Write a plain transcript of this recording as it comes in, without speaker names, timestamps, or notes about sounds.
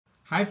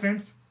Hi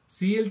friends,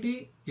 CLT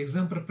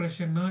exam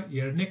preparation ನ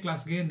 2ನೇ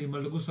ಕ್ಲಾಸ್ಗೆ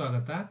ನಿಮ್ಮೆಲ್ಲರಿಗೂ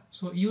ಸ್ವಾಗತ.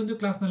 ಸೊ ಈ ಒಂದು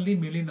ಕ್ಲಾಸ್ ನಲ್ಲಿ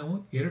ಮೇಲೆ ನಾವು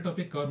 2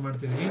 ಟಾಪಿಕ್ ಕವರ್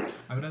ಮಾಡ್ತಿದೀವಿ.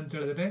 ಅವೇನಂತ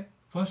ಹೇಳಿದ್ರೆ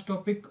first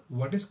topic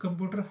what is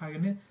computer,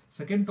 ಹಾಗೇನೆ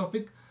second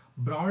topic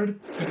broad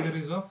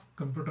categories of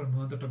computer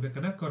ಅನ್ನುವಂಥ ಟಾಪಿಕ್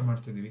ಅನ್ನ ಕವರ್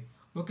ಮಾಡ್ತಿದೀವಿ.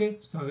 ಓಕೆ,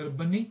 ಸೊ ಹಾಗಾದ್ರೆ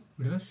ಬನ್ನಿ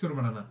ವಿಡಿಯೋನ ಶುರು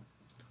ಮಾಡೋಣ.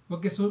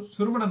 ಓಕೆ, ಸೊ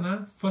ಶುರು ಮಾಡೋಣ.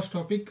 First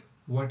topic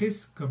what is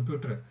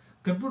computer.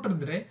 Computer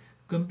ಅಂದ್ರೆ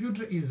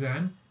computer is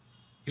on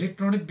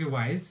electronic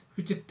device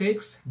which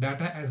takes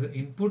data as an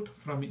input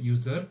from a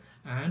user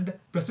and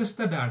process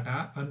the data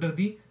under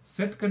the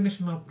set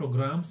condition of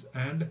programs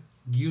and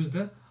gives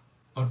the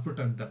output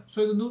ಅಂತ. So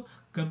ಇದೊಂದು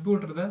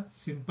computer the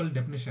simple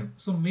definition.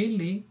 So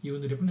mainly ಈ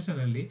ಒಂದು definition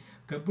ಅಲ್ಲಿ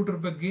computer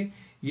ಬಗ್ಗೆ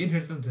ಏನ್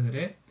ಹೇಳ್ತಾರೆ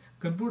ಅಂತಂದ್ರೆ,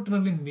 computer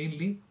ನಲ್ಲಿ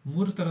ಮೇನ್ಲಿ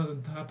 3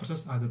 ತರದಂತಹ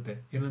ಪ್ರೊಸೆಸ್ ಆಗುತ್ತೆ.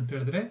 ಏನಂತ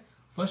ಹೇಳಿದ್ರೆ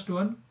ಫಸ್ಟ್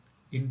ಒನ್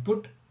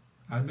ಇನ್ಪುಟ್,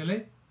 ಆದ್ಮೇಲೆ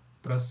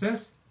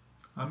ಪ್ರೊಸೆಸ್,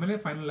 ಆಮೇಲೆ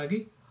ಫೈನಲ್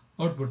ಆಗಿ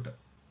ಔಟ್ಪುಟ್.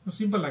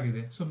 ಸಿಂಪಲ್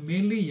ಆಗಿದೆ. ಸೊ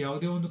ಮೇನ್ಲಿ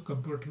ಯಾವುದೇ ಒಂದು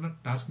ಕಂಪ್ಯೂಟರ್ ನ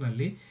ಟಾಸ್ಕ್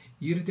ನಲ್ಲಿ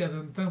ಈ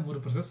ರೀತಿಯಾದಂತಹ 3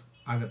 ಪ್ರೊಸೆಸ್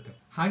ಆಗುತ್ತೆ.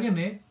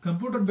 ಹಾಗೇನೆ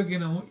ಕಂಪ್ಯೂಟರ್ ಬಗ್ಗೆ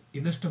ನಾವು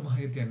ಇನ್ನಷ್ಟು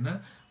ಮಾಹಿತಿಯನ್ನ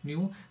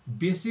ನೀವು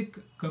ಬೇಸಿಕ್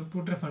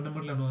ಕಂಪ್ಯೂಟರ್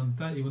ಫಂಡಮೆಂಟಲ್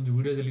ಅನ್ನುವಂತ ಈ ಒಂದು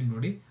ವಿಡಿಯೋದಲ್ಲಿ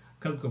ನೋಡಿ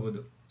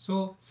ಕಲ್ತ್ಕೋಬಹುದು. So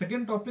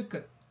second topic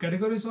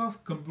categories of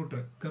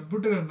computer.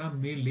 Computer ಅನ್ನ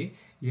ಮೇನ್ಲಿ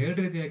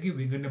 2 ರೀತಿಯಾಗಿ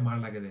ವಿಂಗಡಣೆ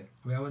ಮಾಡಲಾಗಿದೆ.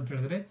 ಯಾವ ಅಂತ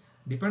ಹೇಳಿದ್ರೆ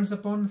ಡಿಪೆಂಡ್ಸ್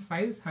ಅಪಾನ್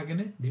ಸೈಜ್,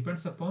 ಹಾಗೇನೆ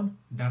depends upon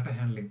data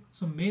handling.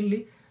 So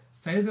mainly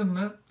size ಅನ್ನ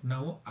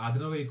ನಾವು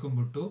ಆಧಾರವಾಗಿ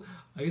ಇಟ್ಕೊಂಡ್ಬಿಟ್ಟು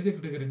 5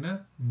 ಕ್ಯಾಟಗರಿನ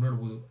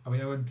ನೋಡಬಹುದು. ಅವ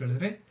ಯಾವ ಅಂತ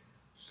ಹೇಳಿದ್ರೆ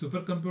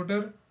super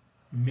computer,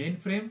 main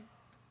frame,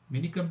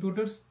 mini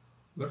computers,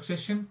 work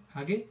station,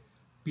 ಹಾಗೆ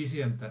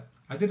PC ಅಂತ.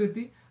 ಅದೇ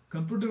ರೀತಿ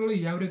ಕಂಪ್ಯೂಟರ್ಗಳು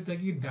ಯಾವ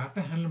ರೀತಿಯಾಗಿ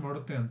ಡಾಟಾ ಹ್ಯಾಂಡಲ್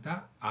ಮಾಡುತ್ತೆ ಅಂತ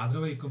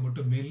ಆಧಾರವಾಗಿ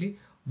ಇಟ್ಕೊಂಡ್ಬಿಟ್ಟು ಮೇನ್ಲಿ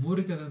 3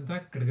 ರೀತಿಯಾದಂತಹ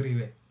ಕ್ಯಾಟಗರಿ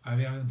ಇವೆ.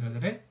 ಯಾವ ಅಂತ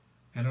ಹೇಳಿದ್ರೆ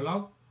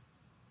ಅನಲಾಗ್,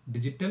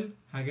 ಡಿಜಿಟಲ್,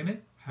 ಹಾಗೇನೆ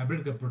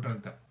ಹೈಬ್ರಿಡ್ ಕಂಪ್ಯೂಟರ್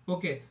ಅಂತ.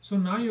 ಓಕೆ, ಸೊ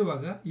ನಾವು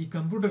ಇವಾಗ ಈ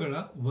ಕಂಪ್ಯೂಟರ್ಗಳ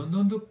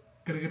ಒಂದೊಂದು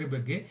ಕ್ಯಾಟಗರಿ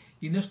ಬಗ್ಗೆ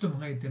ಇನ್ನಷ್ಟು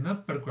ಮಾಹಿತಿಯನ್ನ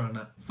ಪಡ್ಕೊಳ್ಳೋಣ.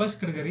 First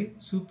category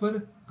super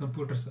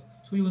computers.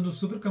 So ಈ ಒಂದು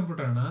ಸೂಪರ್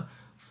ಕಂಪ್ಯೂಟರ್ ನ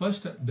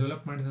ಫಸ್ಟ್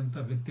ಡೆವಲಪ್ ಮಾಡಿದಂತ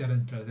ವ್ಯಕ್ತಿ ಯಾರು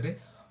ಅಂತ ಹೇಳಿದ್ರೆ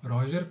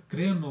ರಾಜರ್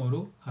ಕ್ರೇ ಅನ್ನೋರು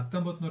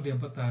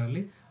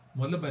 1986ರಲ್ಲಿ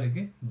ಮೊದಲ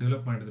ಬಾರಿಗೆ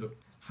ಡೆವಲಪ್ ಮಾಡಿದ್ರು.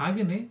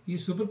 ಹಾಗೇನೆ ಈ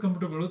ಸೂಪರ್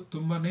ಕಂಪ್ಯೂಟರ್ಗಳು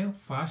ತುಂಬಾನೇ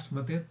ಫಾಸ್ಟ್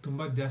ಮತ್ತೆ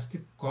ತುಂಬಾ ಜಾಸ್ತಿ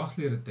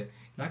ಕಾಸ್ಟ್ಲಿ ಇರುತ್ತೆ.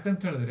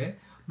 ಯಾಕಂತ ಹೇಳಿದ್ರೆ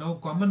ನಾವು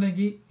ಕಾಮನ್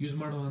ಆಗಿ ಯೂಸ್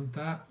ಮಾಡುವಂತ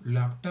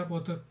ಲ್ಯಾಪ್ಟಾಪ್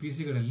ಅಥವಾ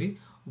PC-ಗಳಲ್ಲಿ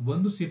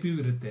ಒಂದು CPU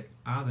ಇರುತ್ತೆ.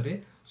 ಆದರೆ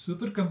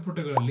ಸೂಪರ್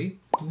ಕಂಪ್ಯೂಟರ್ಗಳಲ್ಲಿ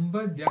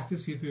ತುಂಬಾ ಜಾಸ್ತಿ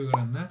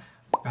CPU-ಗಳನ್ನ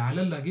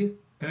ಪ್ಯಾರಲಲ್ ಆಗಿ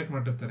ಕನೆಕ್ಟ್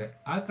ಮಾಡಿರ್ತಾರೆ.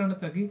 ಆ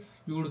ಕಾರಣಕ್ಕಾಗಿ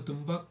ಇವುಗಳು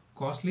ತುಂಬಾ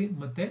ಕಾಸ್ಟ್ಲಿ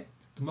ಮತ್ತೆ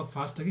ತುಂಬಾ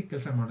ಫಾಸ್ಟ್ ಆಗಿ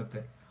ಕೆಲಸ ಮಾಡುತ್ತೆ.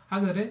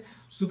 ಹಾಗಾದ್ರೆ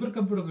ಸೂಪರ್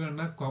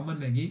ಕಂಪ್ಯೂಟರ್ಗಳನ್ನ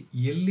ಕಾಮನ್ ಆಗಿ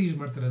ಎಲ್ಲಿ ಯೂಸ್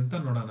ಮಾಡ್ತಾರೆ ಅಂತ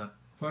ನೋಡೋಣ.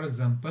 For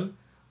example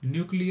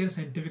nuclear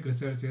scientific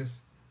researches,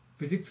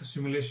 physics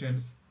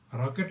simulations,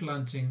 rocket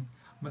launching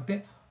ಮತ್ತೆ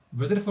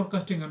ವೆದರ್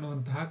ಫೋರ್ಕಾಸ್ಟಿಂಗ್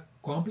ಅನ್ನುವಂತಹ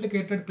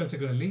ಕಾಂಪ್ಲಿಕೇಟೆಡ್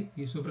ಕೆಲಸಗಳಲ್ಲಿ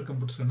ಈ ಸೂಪರ್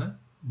ಕಂಪ್ಯೂಟರ್ಸ್ ಅನ್ನ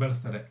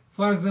ಬಳಸ್ತಾರೆ.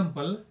 ಫಾರ್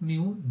ಎಕ್ಸಾಂಪಲ್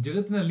ನೀವು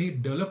ಜಗತ್ತಿನಲ್ಲಿ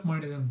ಡೆವಲಪ್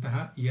ಮಾಡಿದಂತಹ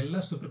ಎಲ್ಲ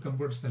ಸೂಪರ್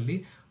ಕಂಪ್ಯೂಟರ್ಸ್ ಅಲ್ಲಿ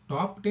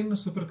ಟಾಪ್ 10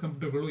 ಸೂಪರ್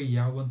ಕಂಪ್ಯೂಟರ್ಗಳು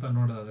ಯಾವ ಅಂತ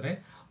ನೋಡೋದಾದ್ರೆ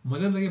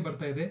ಮೊದಲದಾಗಿ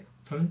ಬರ್ತಾ ಇದೆ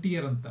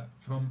ಫ್ರಂಟಿಯರ್ ಅಂತ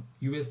ಫ್ರಮ್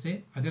USA.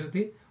 ಅದೇ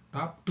ರೀತಿ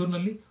ಟಾಪ್ 2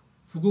 ನಲ್ಲಿ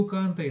ಫುಗುಕಾ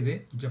ಅಂತ ಇದೆ,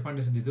 ಜಪಾನ್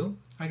ದೇಶದ್ದು.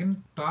 ಹಾಗೆ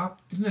ಟಾಪ್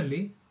 3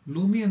 ನಲ್ಲಿ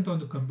ಲೂಮಿ ಅಂತ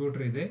ಒಂದು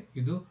ಕಂಪ್ಯೂಟರ್ ಇದೆ,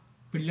 ಇದು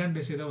ಫಿನ್ಲ್ಯಾಂಡ್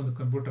ದೇಶದ ಒಂದು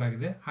ಕಂಪ್ಯೂಟರ್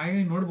ಆಗಿದೆ. ಹಾಗೆ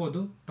ನೋಡಬಹುದು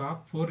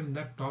ಟಾಪ್ 4 ಇಂದ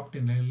ಟಾಪ್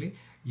 10 ನಲ್ಲಿ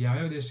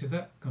ಯಾವ್ಯಾವ ದೇಶದ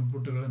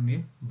ಕಂಪ್ಯೂಟರ್ಗಳ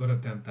ನೇಮ್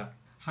ಬರುತ್ತೆ ಅಂತ.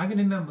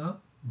 ಹಾಗೆ ನಮ್ಮ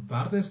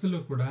ಭಾರತ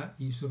ದೇಶದಲ್ಲೂ ಕೂಡ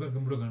ಈ ಸೂಪರ್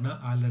ಕಂಪ್ಯೂಟರ್ಗಳನ್ನ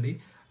ಆಲ್ರೆಡಿ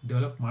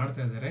ಡೆವಲಪ್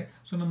ಮಾಡ್ತಾ ಇದ್ದಾರೆ.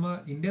 ಸೊ ನಮ್ಮ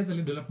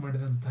ಇಂಡಿಯಾದಲ್ಲಿ ಡೆವಲಪ್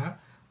ಮಾಡಿದಂತಹ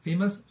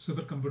ಫೇಮಸ್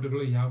ಸೂಪರ್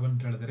ಕಂಪ್ಯೂಟರ್ಗಳು ಯಾವ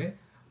ಅಂತ ಹೇಳಿದ್ರೆ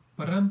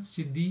ಪರಂ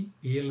ಸಿದ್ಧಿ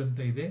AL ಅಂತ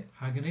ಇದೆ,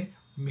 ಹಾಗೇನೆ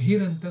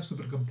ಮಿಹಿರ್ ಅಂತ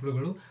ಸೂಪರ್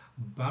ಕಂಪ್ಯೂಟರ್ಗಳು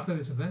ಭಾರತ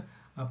ದೇಶದ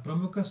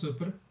ಪ್ರಮುಖ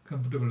ಸೂಪರ್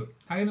ಕಂಪ್ಯೂಟರ್ಗಳು.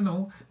 ಹಾಗೆ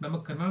ನಾವು ನಮ್ಮ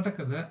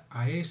ಕರ್ನಾಟಕದ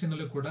IIS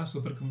ನಲ್ಲೂ ಕೂಡ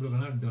ಸೂಪರ್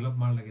ಕಂಪ್ಯೂಟರ್ಗಳನ್ನ ಡೆವಲಪ್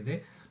ಮಾಡಲಾಗಿದೆ.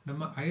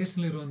 ನಮ್ಮ IIS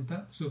ನಲ್ಲಿ ಇರುವಂತಹ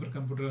ಸೂಪರ್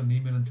ಕಂಪ್ಯೂಟರ್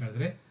ನೇಮ್ ಏನಂತ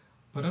ಹೇಳಿದ್ರೆ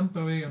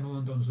ಪರಂಪರೆ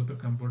ಅನ್ನುವಂತ ಒಂದು ಸೂಪರ್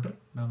ಕಂಪ್ಯೂಟರ್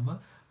ನಮ್ಮ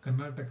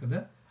ಕರ್ನಾಟಕದ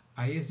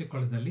IISc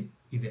ಕಾಲೇಜ್ ನಲ್ಲಿ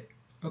ಇದೆ.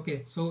 Okay,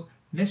 so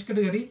next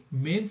category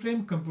main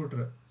frame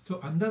computer. So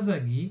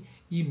ಅಂದಾಜಾಗಿ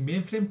ಈ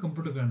main frame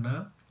ಕಂಪ್ಯೂಟರ್ಗಳನ್ನ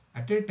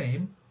at A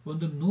time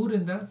ಒಂದು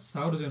 100ರಿಂದ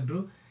 1000 ಜನರು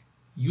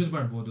ಯೂಸ್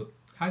ಮಾಡಬಹುದು.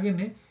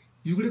 ಹಾಗೇನೆ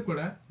ಇವುಗಳು ಕೂಡ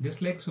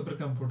ಜಸ್ಟ್ ಲೈಕ್ ಸೂಪರ್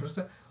ಕಂಪ್ಯೂಟರ್ಸ್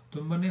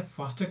ತುಂಬಾನೇ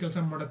ಫಾಸ್ಟ್ ಕೆಲಸ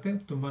ಮಾಡುತ್ತೆ,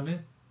 ತುಂಬಾನೇ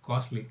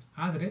ಕಾಸ್ಟ್ಲಿ.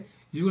 ಆದರೆ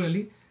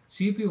ಇವುಗಳಲ್ಲಿ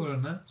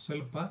CPU-ಗಳನ್ನ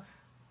ಸ್ವಲ್ಪ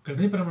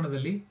ಕಡಿಮೆ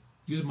ಪ್ರಮಾಣದಲ್ಲಿ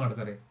ಯೂಸ್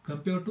ಮಾಡ್ತಾರೆ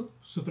compare to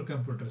super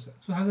computers.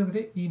 So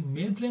ಹಾಗಾದ್ರೆ ಈ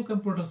ಮೇನ್ ಫ್ರೇಮ್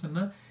ಕಂಪ್ಯೂಟರ್ಸ್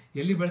ಅನ್ನ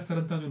ಎಲ್ಲಿ ಬಳಸ್ತಾರೆ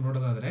ಅಂತ ನೀವು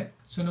ನೋಡೋದಾದ್ರೆ,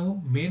 ಸೊ ನಾವು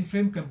ಮೇನ್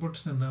ಫ್ರೇಮ್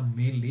ಕಂಪ್ಯೂಟರ್ಸ್ ಅನ್ನ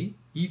ಮೇನ್ಲಿ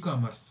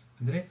ಕಾಮರ್ಸ್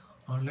ಅಂದ್ರೆ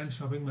ಆನ್ಲೈನ್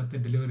ಶಾಪಿಂಗ್ ಮತ್ತೆ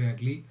ಡೆಲಿವರಿ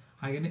ಆಗಲಿ,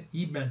 ಹಾಗೇನೆ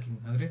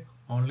ಬ್ಯಾಂಕಿಂಗ್ ಅಂದ್ರೆ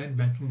ಆನ್ಲೈನ್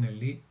ಬ್ಯಾಂಕಿಂಗ್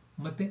ನಲ್ಲಿ,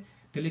 ಮತ್ತೆ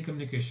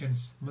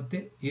ಟೆಲಿಕಮ್ಯುನಿಕೇಶನ್ಸ್ ಮತ್ತೆ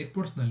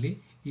ಏರ್ಪೋರ್ಟ್ಸ್ ನಲ್ಲಿ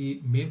ಈ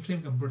ಮೇನ್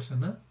ಫ್ರೇಮ್ ಕಂಪ್ಯೂಟರ್ಸ್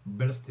ಅನ್ನ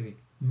ಬಳಸ್ತೀವಿ.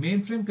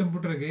 ಮೇನ್ ಫ್ರೇಮ್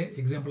ಕಂಪ್ಯೂಟರ್ಗೆ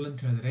ಎಕ್ಸಾಂಪಲ್ ಅಂತ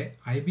ಹೇಳಿದ್ರೆ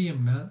IBM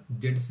ನ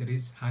Z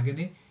ಸೀರೀಸ್,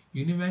 ಹಾಗೇನೆ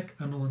ಯುನಿವ್ಯಾಕ್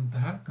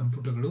ಅನ್ನುವಂತಹ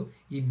ಕಂಪ್ಯೂಟರ್ಗಳು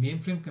ಈ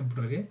ಮೇನ್ ಫ್ರೇಮ್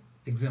ಕಂಪ್ಯೂಟರ್ಗೆ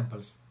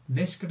examples.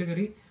 Next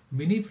category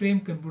mini frame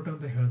computer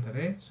ಅಂತ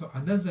ಹೇಳ್ತಾರೆ. ಸೊ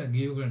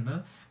ಅಂದಾಜಾಗಿ ಇವುಗಳನ್ನ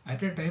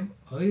ಅಟ್ ಎ ಟೈಮ್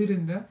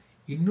 5ರಿಂದ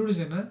 200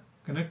 ಜನ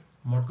ಕನೆಕ್ಟ್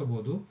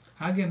ಮಾಡ್ಕೋಬಹುದು.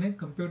 ಹಾಗೇನೆ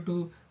ಕಂಪೇರ್ ಟು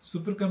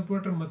ಸೂಪರ್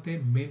ಕಂಪ್ಯೂಟರ್ ಮತ್ತೆ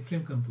ಮೇನ್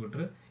ಫ್ರೇಮ್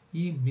ಕಂಪ್ಯೂಟರ್,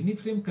 ಈ ಮಿನಿ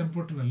ಫ್ರೇಮ್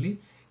ಕಂಪ್ಯೂಟರ್ ನಲ್ಲಿ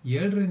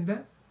 2ರಿಂದ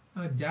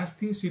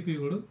ಜಾಸ್ತಿ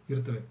CPU-ಗಳು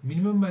ಇರ್ತವೆ.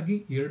 ಮಿನಿಮಮ್ ಆಗಿ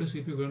 2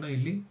 CPU-ಗಳನ್ನ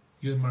ಇಲ್ಲಿ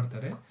ಯೂಸ್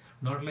ಮಾಡ್ತಾರೆ.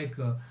 ನಾಟ್ ಲೈಕ್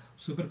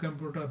ಸೂಪರ್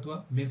ಕಂಪ್ಯೂಟರ್ ಅಥವಾ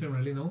ಮೇನ್ ಫ್ರೇಮ್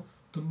ನಲ್ಲಿ ನಾವು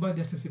ತುಂಬಾ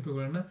ಜಾಸ್ತಿ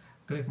CPU-ಗಳನ್ನ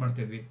ಕನೆಕ್ಟ್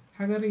ಮಾಡ್ತಾ ಇದ್ವಿ.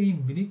 ಹಾಗಾದ್ರೆ ಈ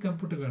ಮಿನಿ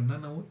ಕಂಪ್ಯೂಟರ್ಗಳನ್ನ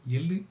ನಾವು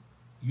ಎಲ್ಲಿ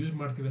ಯೂಸ್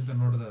ಮಾಡ್ತೀವಿ ಅಂತ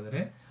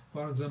ನೋಡೋದಾದ್ರೆ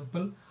ಫಾರ್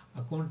ಎಕ್ಸಾಂಪಲ್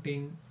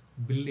ಅಕೌಂಟಿಂಗ್,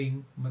 ಬಿಲ್ಲಿಂಗ್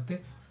ಮತ್ತು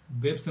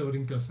ವೆಬ್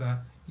ಸರ್ವರಿಂಗ್ ಕೆಲಸ,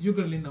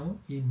 ಇವುಗಳಲ್ಲಿ ನಾವು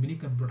ಈ ಮಿನಿ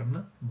ಕಂಪ್ಯೂಟರ್ನ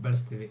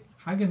ಬಳಸ್ತೀವಿ.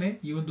 ಹಾಗೆಯೇ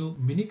ಈ ಒಂದು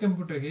ಮಿನಿ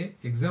ಕಂಪ್ಯೂಟರ್ಗೆ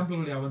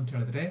ಎಕ್ಸಾಂಪಲ್ಗಳು ಯಾವ ಅಂತ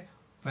ಹೇಳಿದ್ರೆ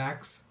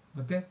ಫ್ಯಾಕ್ಸ್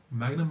ಮತ್ತೆ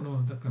ಮ್ಯಾಗ್ನಮ್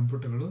ಅನ್ನುವಂಥ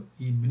ಕಂಪ್ಯೂಟರ್ಗಳು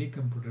ಈ ಮಿನಿ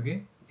ಕಂಪ್ಯೂಟರ್ಗೆ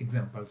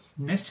examples.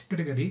 Next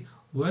category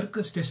work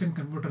station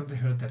computer ಅಂತ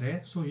ಹೇಳ್ತಾರೆ.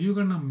 ಸೊ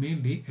ಇವುಗಳನ್ನ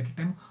ಮೇನ್ಲಿ ಎಟ್ ಎ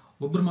ಟೈಮ್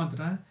ಒಬ್ರು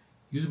ಮಾತ್ರ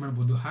ಯೂಸ್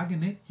ಮಾಡ್ಬೋದು.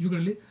 ಹಾಗೆಯೇ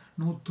ಇವುಗಳಲ್ಲಿ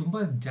ನಾವು ತುಂಬ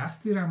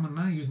ಜಾಸ್ತಿ ರ್ಯಾಮ್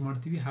ಅನ್ನ ಯೂಸ್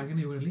ಮಾಡ್ತೀವಿ.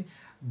 ಹಾಗೆಯೇ ಇವುಗಳಲ್ಲಿ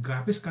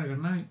ಗ್ರಾಫಿಕ್ಸ್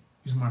ಕಾರ್ಡ್ಗಳನ್ನ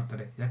ಯೂಸ್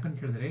ಮಾಡ್ತಾರೆ. ಯಾಕಂತ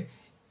ಹೇಳಿದ್ರೆ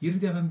ಈ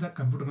ರೀತಿಯಾದಂಥ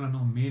ಕಂಪ್ಯೂಟರ್ಗಳನ್ನ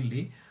ನಾವು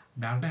ಮೇನ್ಲಿ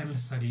ಡಾಟಾ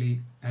ಅನಾಲಿಸಿಸ್ ಆಗಲಿ,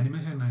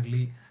 ಅನಿಮೇಷನ್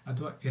ಆಗಲಿ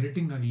ಅಥವಾ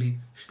ಎಡಿಟಿಂಗ್ ಆಗಲಿ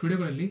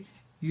ಸ್ಟುಡಿಯೋಗಳಲ್ಲಿ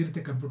ಈ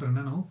ರೀತಿಯ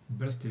ಕಂಪ್ಯೂಟರ್ನ ನಾವು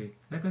ಬಳಸ್ತೀವಿ.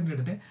 ಯಾಕಂತ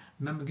ಹೇಳಿದ್ರೆ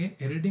ನಮಗೆ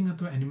ಎಡಿಟಿಂಗ್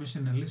ಅಥವಾ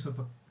ಅನಿಮೇಷನ್ ನಲ್ಲಿ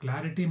ಸ್ವಲ್ಪ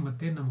ಕ್ಲಾರಿಟಿ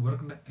ಮತ್ತೆ ನಮ್ಮ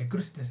ವರ್ಕ್ನ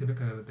ಅಕ್ಯುರಸಿ ಜಾಸ್ತಿ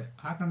ಬೇಕಾಗಿರುತ್ತೆ.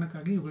 ಆ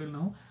ಕಾರಣಕ್ಕಾಗಿ ಇವುಗಳಲ್ಲಿ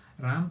ನಾವು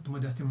ರ್ಯಾಮ್ ತುಂಬ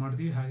ಜಾಸ್ತಿ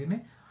ಮಾಡ್ತೀವಿ. ಹಾಗೆಯೇ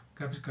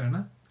ಗ್ರಾಫಿಕ್ಸ್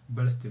ಕಾರ್ಡ್ನ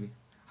ಬಳಸ್ತೀವಿ.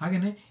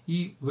 ಹಾಗೆಯೇ ಈ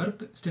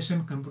ವರ್ಕ್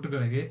ಸ್ಟೇಷನ್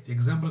ಕಂಪ್ಯೂಟರ್ಗಳಿಗೆ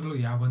ಎಕ್ಸಾಂಪಲ್ಗಳು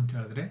ಯಾವ ಅಂತ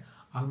ಹೇಳಿದ್ರೆ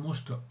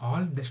ಆಲ್ಮೋಸ್ಟ್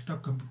ಆಲ್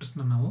ಡೆಸ್ಕ್ಟಾಪ್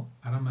ಕಂಪ್ಯೂಟರ್ಸ್ನ ನಾವು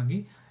ಆರಾಮಾಗಿ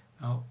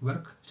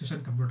ವರ್ಕ್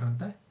ಸ್ಟೇಷನ್ ಕಂಪ್ಯೂಟರ್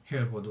ಅಂತ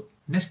ಹೇಳ್ಬೋದು.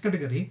 ನೆಕ್ಸ್ಟ್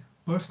ಕೆಟಗರಿ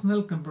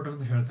ಪರ್ಸನಲ್ ಕಂಪ್ಯೂಟರ್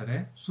ಅಂತ ಹೇಳ್ತಾರೆ.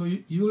 ಸೊ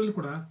ಇವುಗಳಲ್ಲಿ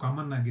ಕೂಡ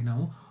ಕಾಮನ್ ಆಗಿ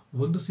ನಾವು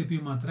ಒಂದು CPU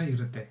ಮಾತ್ರ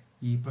ಇರುತ್ತೆ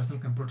ಈ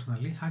ಪರ್ಸನಲ್ ಕಂಪ್ಯೂಟರ್ಸ್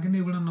ನಲ್ಲಿ. ಹಾಗೆಯೇ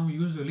ಇವುಗಳನ್ನ ನಾವು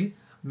ಯೂಶುವಲಿ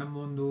ನಮ್ಮ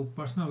ಒಂದು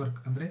ಪರ್ಸನಲ್ ವರ್ಕ್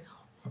ಅಂದ್ರೆ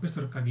ಆಫೀಸ್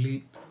ವರ್ಕ್ ಆಗಲಿ,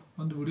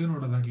 ಒಂದು ವಿಡಿಯೋ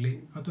ನೋಡೋದಾಗ್ಲಿ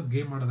ಅಥವಾ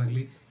ಗೇಮ್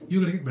ಮಾಡೋದಾಗ್ಲಿ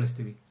ಇವುಗಳಿಗೆ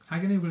ಬಳಸ್ತೀವಿ.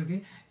 ಹಾಗೆಯೇ ಇವುಗಳಿಗೆ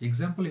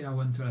ಎಕ್ಸಾಂಪಲ್ ಯಾವ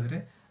ಅಂತ ಹೇಳಿದ್ರೆ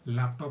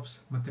ಲ್ಯಾಪ್ಟಾಪ್ಸ್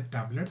ಮತ್ತೆ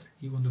ಟ್ಯಾಬ್ಲೆಟ್ಸ್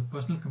ಈ ಒಂದು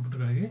personal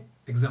ಕಂಪ್ಯೂಟರ್ಗಳಿಗೆ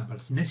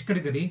examples. Next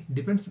category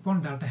depends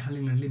upon data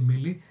handling ನಲ್ಲಿ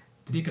ಮೇನ್ಲಿ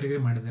 3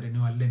 ಕೆಟಗರಿ ಮಾಡಿದ್ದಾರೆ,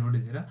 ನೀವು ಅಲ್ಲೇ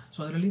ನೋಡಿದ್ದೀರಾ. ಸೊ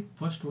ಅದರಲ್ಲಿ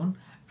first one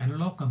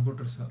analogue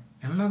computers.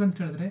 Analogue ಅಂತ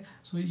ಹೇಳಿದ್ರೆ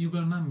ಸೊ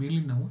ಇವುಗಳನ್ನ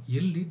ಮೇನ್ಲಿ ನಾವು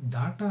ಎಲ್ಲಿ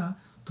ಡಾಟಾ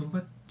ತುಂಬ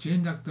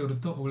ಚೇಂಜ್ ಆಗ್ತಾ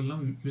ಇರುತ್ತೋ ಅವುಗಳನ್ನ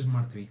ನಾವು ಯೂಸ್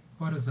ಮಾಡ್ತೀವಿ.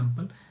 ಫಾರ್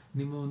ಎಕ್ಸಾಂಪಲ್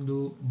ನಿಮ್ಮ ಒಂದು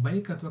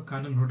ಬೈಕ್ ಅಥವಾ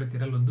ಕಾರ್ನಲ್ಲಿ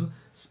ನೋಡಿರ್ತೀರ, ಅಲ್ಲೊಂದು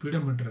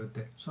ಸ್ಪೀಡೋಮೀಟರ್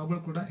ಇರುತ್ತೆ. ಸೊ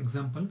ಅವುಗಳು ಕೂಡ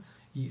ಎಕ್ಸಾಂಪಲ್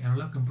ಈ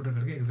ಅನಲಾಗ್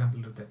ಕಂಪ್ಯೂಟರ್ಗಳಿಗೆ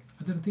ಎಕ್ಸಾಂಪಲ್ ಇರುತ್ತೆ.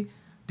 ಅದೇ ರೀತಿ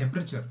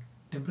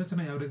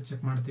ಟೆಂಪ್ರೇಚರ್ನ ಯಾವ ರೀತಿ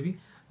ಚೆಕ್ ಮಾಡ್ತೀವಿ,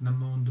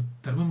 ನಮ್ಮ ಒಂದು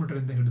ಥರ್ಮೋಮೀಟರ್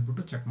ಇಂದ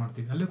ಹಿಡಿದ್ಬಿಟ್ಟು ಚೆಕ್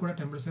ಮಾಡ್ತೀವಿ. ಅಲ್ಲೂ ಕೂಡ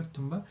ಟೆಂಪ್ರೇಚರ್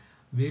ತುಂಬ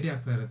ವೇರಿ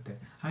ಆಗ್ತಾ ಇರುತ್ತೆ.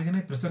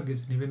 ಹಾಗೆಯೇ ಪ್ರೆಷರ್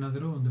ಗೇಜ್,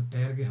 ನೀವೇನಾದರೂ ಒಂದು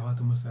ಟೈರ್ಗೆ ಹವಾ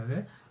ತುಂಬಿಸ್ತಾ ಇದ್ರೆ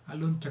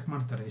ಅಲ್ಲೊಂದು ಚೆಕ್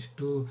ಮಾಡ್ತಾರೆ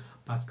ಎಷ್ಟು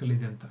ಪಾಸ್ಕಲ್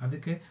ಇದೆ ಅಂತ,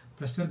 ಅದಕ್ಕೆ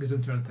ಪ್ರೆಷರ್ ಗೇಜ್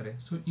ಅಂತ ಹೇಳ್ತಾರೆ.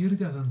 ಸೊ ಈ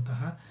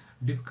ರೀತಿಯಾದಂತಹ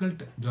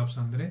ಡಿಫಿಕಲ್ಟ್ ಜಾಬ್ಸ್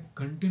ಅಂದರೆ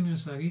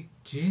ಕಂಟಿನ್ಯೂಸ್ ಆಗಿ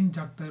ಚೇಂಜ್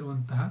ಆಗ್ತಾ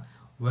ಇರುವಂತಹ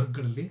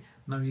ವರ್ಕ್ಗಳಲ್ಲಿ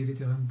ನಾವು ಈ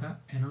ರೀತಿಯಾದಂತಹ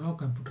ಅನಲಾಗ್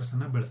ಕಂಪ್ಯೂಟರ್ಸ್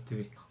ಅನ್ನ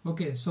ಬಳಸ್ತೀವಿ.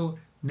 Okay, so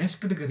next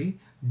category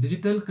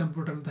digital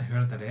computer ಅಂತ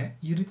ಹೇಳ್ತಾರೆ.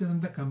 ಈ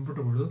ರೀತಿಯಾದಂತಹ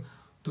ಕಂಪ್ಯೂಟರ್ಗಳು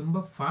ತುಂಬಾ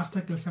ಫಾಸ್ಟ್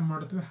ಆಗಿ ಕೆಲಸ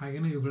ಮಾಡುತ್ತವೆ.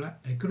 ಹಾಗೇನೆ ಇವುಗಳ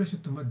ಅಕ್ಯುರಸಿ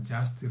ತುಂಬಾ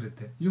ಜಾಸ್ತಿ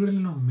ಇರುತ್ತೆ.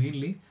 ಇವುಗಳಲ್ಲಿ ನಾವು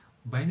mainly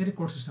binary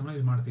code system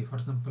use ಮಾಡ್ತೀವಿ. ಫಾರ್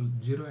ಎಕ್ಸಾಂಪಲ್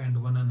 0 and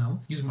 1 ನಾವು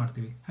ಯೂಸ್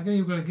ಮಾಡ್ತೀವಿ. ಹಾಗೆ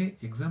ಇವುಗಳಿಗೆ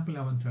ಎಕ್ಸಾಂಪಲ್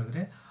ಯಾವ ಅಂತ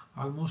ಹೇಳಿದ್ರೆ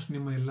ಆಲ್ಮೋಸ್ಟ್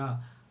ನಿಮ್ಮ ಎಲ್ಲ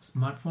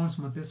ಸ್ಮಾರ್ಟ್ ಫೋನ್ಸ್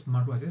ಮತ್ತೆ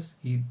ಸ್ಮಾರ್ಟ್ ವಾಚಸ್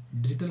ಈ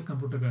digital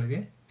ಕಂಪ್ಯೂಟರ್ಗಳಿಗೆ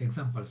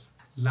examples.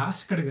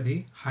 Last category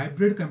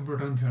hybrid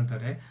computer ಅಂತ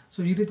ಹೇಳ್ತಾರೆ. ಸೊ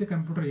ಈ ರೀತಿಯ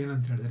ಕಂಪ್ಯೂಟರ್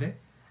ಏನಂತ ಹೇಳಿದ್ರೆ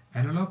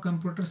ಅನಲಾಗ್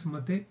ಕಂಪ್ಯೂಟರ್ಸ್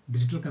ಮತ್ತೆ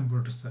ಡಿಜಿಟಲ್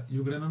ಕಂಪ್ಯೂಟರ್ಸ್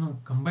ಇವುಗಳನ್ನ ನಾವು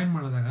ಕಂಬೈನ್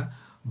ಮಾಡಿದಾಗ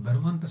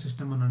ಬರುವಂತ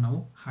ಸಿಸ್ಟಮ್ ಅನ್ನು ನಾವು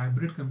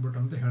ಹೈಬ್ರಿಡ್ ಕಂಪ್ಯೂಟರ್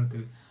ಅಂತ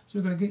ಹೇಳ್ತೀವಿ. ಸೊ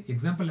ಇವುಗಳಿಗೆ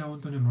ಎಕ್ಸಾಂಪಲ್ ಯಾವ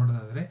ಅಂತ ನೀವು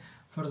ನೋಡೋದಾದ್ರೆ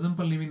ಫಾರ್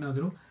ಎಕ್ಸಾಂಪಲ್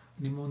ನೀವೇನಾದರೂ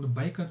ನಿಮ್ಮ ಒಂದು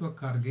ಬೈಕ್ ಅಥವಾ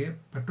ಕಾರ್ಗೆ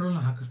ಪೆಟ್ರೋಲ್ನ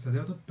ಹಾಕಿಸ್ತಾ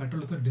ಇದ್ರೆ ಅಥವಾ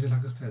ಪೆಟ್ರೋಲ್ ಅಥವಾ ಡೀಸೆಲ್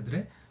ಹಾಕಿಸ್ತಾ ಇದ್ರೆ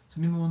ಸೊ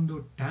ನಿಮ್ಮ ಒಂದು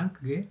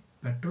ಟ್ಯಾಂಕ್ಗೆ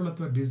ಪೆಟ್ರೋಲ್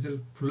ಅಥವಾ ಡೀಸೆಲ್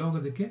ಫ್ಲೋ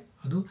ಆಗೋದಕ್ಕೆ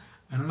ಅದು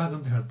ಅನಲಾಗ್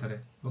ಅಂತ ಹೇಳ್ತಾರೆ.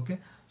 ಓಕೆ,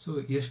 ಸೊ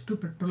ಎಷ್ಟು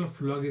ಪೆಟ್ರೋಲ್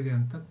ಫ್ಲೋ ಆಗಿದೆ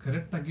ಅಂತ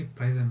ಕರೆಕ್ಟ್ ಆಗಿ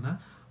ಪ್ರೈಸ್ ಅನ್ನ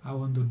ಆ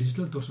ಒಂದು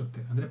ಡಿಜಿಟಲ್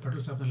ತೋರಿಸುತ್ತೆ. ಅಂದ್ರೆ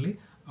ಪೆಟ್ರೋಲ್ ಶಾಪ್ ನಲ್ಲಿ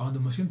ಆ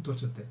ಒಂದು ಮಷಿನ್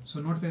ತೋರಿಸುತ್ತೆ. ಸೊ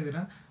ನೋಡ್ತಾ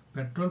ಇದ್ದೀರಾ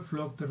ಪೆಟ್ರೋಲ್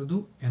ಫ್ಲೋ ಆಗ್ತಾ ಇರೋದು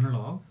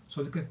ಅನಲಾಗ್, ಸೊ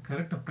ಅದಕ್ಕೆ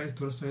ಕರೆಕ್ಟ್ ಪ್ರೈಸ್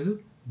ತೋರಿಸ್ತಾ ಇರೋದು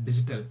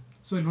ಡಿಜಿಟಲ್.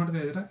 ಸೊ ಇಲ್ಲಿ ನೋಡ್ತಾ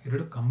ಇದ್ದೀರಾ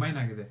ಎರಡು ಕಂಬೈನ್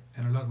ಆಗಿದೆ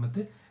ಅನಲಾಗ್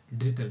ಮತ್ತೆ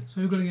ಡಿಜಿಟಲ್. ಸೊ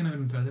ಇವುಗಳಿಗೆ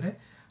ನಾವೇನಂತ ಹೇಳಿದ್ರೆ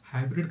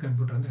ಹೈಬ್ರಿಡ್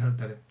ಕಂಪ್ಯೂಟರ್ ಅಂತ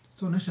ಹೇಳ್ತಾರೆ.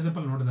 ಸೊ ನೆಕ್ಸ್ಟ್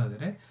ಎಕ್ಸಾಂಪಲ್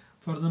ನೋಡೋದಾದ್ರೆ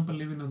ಫಾರ್ ಎಕ್ಸಾಂಪಲ್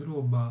ನೀವೇನಾದರೂ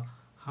ಒಬ್ಬ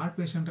ಹಾರ್ಟ್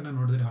ಪೇಷಂಟ್ ಅನ್ನ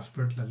ನೋಡಿದ್ರೆ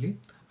ಹಾಸ್ಪಿಟಲ್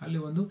ಅಲ್ಲಿ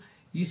ಒಂದು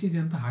ECG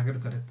ಅಂತ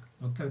ಹಾಕಿರ್ತಾರೆ.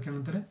 ಓಕೆ, ಅದಕ್ಕೆ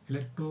ಏನಂತಾರೆ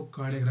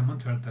ಎಲೆಕ್ಟ್ರೋಕಾರ್ಡಿಯೋಗ್ರಾಮ್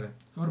ಅಂತ ಹೇಳ್ತಾರೆ.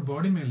 ಅವ್ರ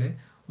ಬಾಡಿ ಮೇಲೆ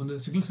ಒಂದು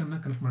ಸಿಗ್ನಲ್ಸ್ ಅನ್ನ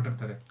ಕನೆಕ್ಟ್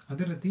ಮಾಡಿರ್ತಾರೆ.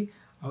 ಅದೇ ರೀತಿ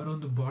ಅವರ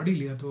ಒಂದು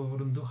ಬಾಡಿಲಿ ಅಥವಾ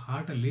ಅವರೊಂದು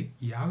ಹಾರ್ಟ್ ಅಲ್ಲಿ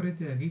ಯಾವ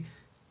ರೀತಿಯಾಗಿ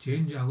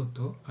ಚೇಂಜ್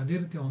ಆಗುತ್ತೋ ಅದೇ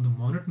ರೀತಿ ಆ ಒಂದು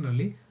ಮಾನಿಟರ್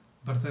ನಲ್ಲಿ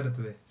ಬರ್ತಾ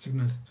ಇರ್ತದೆ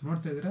ಸಿಗ್ನಲ್ಸ್. ಸೊ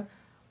ನೋಡ್ತಾ ಇದ್ದೀರಾ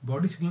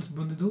ಬಾಡಿ ಸಿಗ್ನಲ್ಸ್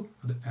ಬಂದಿದ್ದು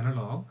ಅದು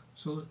ಅನಲಾಗ್.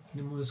 ಸೊ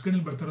ನಿಮ್ಮ ಸ್ಕ್ರೀನ್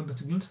ಅಲ್ಲಿ ಬರ್ತಾ ಇರುವಂತಹ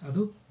ಸಿಗ್ನಲ್ಸ್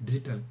ಅದು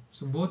ಡಿಜಿಟಲ್.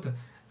 ಸೊ ಬೋತ್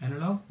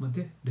ಅನಲಾಗ್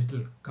ಮತ್ತೆ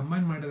ಡಿಜಿಟಲ್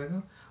ಕಂಬೈನ್ ಮಾಡಿದಾಗ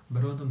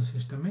ಬರುವಂತ ಒಂದು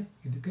ಸಿಸ್ಟಮ್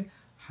ಇದಕ್ಕೆ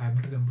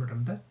ಹೈಬ್ರಿಡ್ ಕಂಪ್ಯೂಟರ್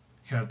ಅಂತ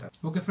ಹೇಳ್ತಾರೆ.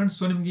 ಓಕೆ ಫ್ರೆಂಡ್ಸ್,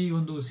 ಸೊ ನಿಮಗೆ ಈ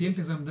ಒಂದು CLT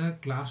ಎಕ್ಸಾಮ್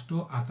ಕ್ಲಾಸ್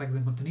 2 ಅರ್ಥ ಆಗಿದೆ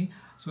ಅನ್ಕೊಂತೀನಿ.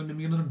 ಸೊ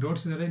ನಿಮ್ಗೆ ಏನಾದ್ರು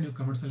ಡೌಟ್ಸ್ ಇದ್ದಾರೆ ನೀವು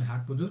ಕಮೆಂಟ್ಸ್ ನಲ್ಲಿ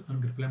ಹಾಕ್ಬೋದು,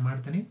 ನನಗೆ ರಿಪ್ಲೈ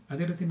ಮಾಡ್ತೀನಿ.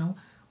 ಅದೇ ರೀತಿ ನಾವು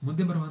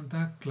ಮುಂದೆ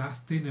ಬರುವಂತಹ ಕ್ಲಾಸ್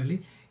 3 ನಲ್ಲಿ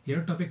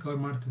 2 ಟಾಪಿಕ್ ಕವರ್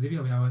ಮಾಡ್ತಿದ್ದೀವಿ.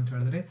 ಅವು ಯಾವ ಅಂತ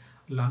ಹೇಳಿದ್ರೆ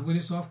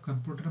ಲ್ಯಾಂಗ್ವೇಜಸ್ ಆಫ್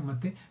ಕಂಪ್ಯೂಟರ್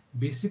ಮತ್ತೆ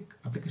ಬೇಸಿಕ್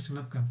ಅಪ್ಲಿಕೇಶನ್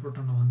ಆಫ್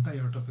ಕಂಪ್ಯೂಟರ್ ಅನ್ನುವಂಥ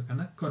 2 ಟಾಪಿಕ್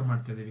ಅನ್ನ ಕವರ್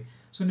ಮಾಡ್ತಾ ಇದ್ದೀವಿ.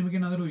 ಸೊ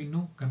ನಿಮಗೇನಾದರೂ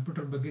ಇನ್ನೂ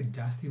ಕಂಪ್ಯೂಟರ್ ಬಗ್ಗೆ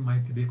ಜಾಸ್ತಿ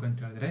ಮಾಹಿತಿ ಬೇಕು ಅಂತ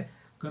ಹೇಳಿದ್ರೆ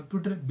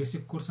ಕಂಪ್ಯೂಟರ್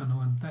ಬೇಸಿಕ್ ಕೋರ್ಸ್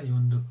ಅನ್ನುವಂಥ ಈ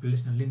ಒಂದು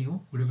ಪ್ಲೇಲಿಸ್ಟ್ ನಲ್ಲಿ ನೀವು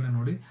ವಿಡಿಯೋಗಳನ್ನ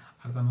ನೋಡಿ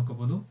ಅರ್ಥ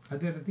ಮಾಡ್ಕೋಬಹುದು.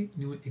 ಅದೇ ರೀತಿ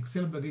ನೀವು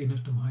ಎಕ್ಸೆಲ್ ಬಗ್ಗೆ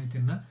ಇನ್ನಷ್ಟು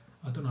ಮಾಹಿತಿಯನ್ನ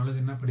ಅಥವಾ ನಾಲೆಜ್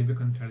ಅನ್ನ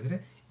ಪಡಿಬೇಕು ಅಂತ ಹೇಳಿದ್ರೆ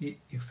ಈ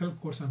ಎಕ್ಸೆಲ್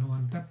ಕೋರ್ಸ್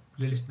ಅನ್ನುವಂಥ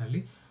ಪ್ಲೇಲಿಸ್ಟ್ ನಲ್ಲಿ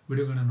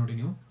ವಿಡಿಯೋಗಳನ್ನ ನೋಡಿ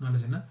ನೀವು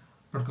ನಾಲೆಜ್ ಅನ್ನ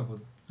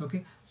ಪಡ್ಕೋಬಹುದು. ಓಕೆ,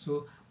 ಸೊ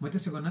ಮತ್ತೆ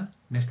ಸಿಗೋಣ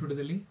ನೆಕ್ಸ್ಟ್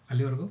ವಿಡಿಯೋದಲ್ಲಿ.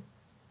 ಅಲ್ಲಿವರೆಗೂ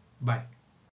ಬಾಯ್.